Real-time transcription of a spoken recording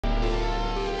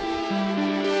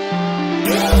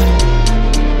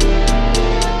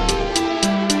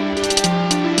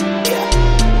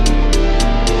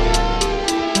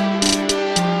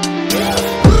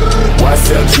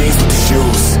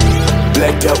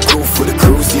Whipped up cool for the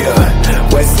cruise,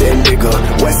 yeah. West End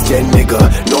nigga,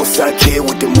 Northside kid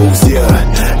with the moves, yeah.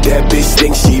 That bitch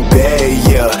thinks she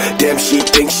bad, yeah. Damn, she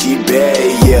thinks she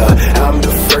bad, yeah. I'm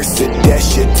the first to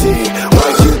dash your thing. Why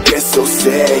you get so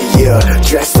sad, yeah?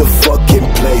 Trash the fucking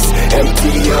place,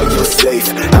 empty out your safe.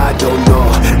 I don't know,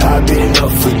 I've been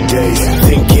up for days,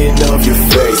 thinking of your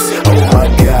face. Oh my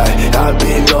God, I've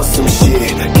been on some shit,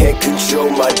 can't control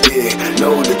my dick,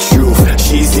 know the truth.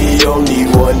 She's the only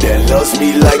one that loves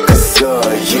me like a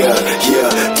son, yeah, yeah.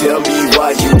 Tell me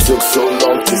why you took so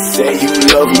long to say you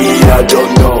love me, I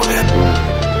don't know.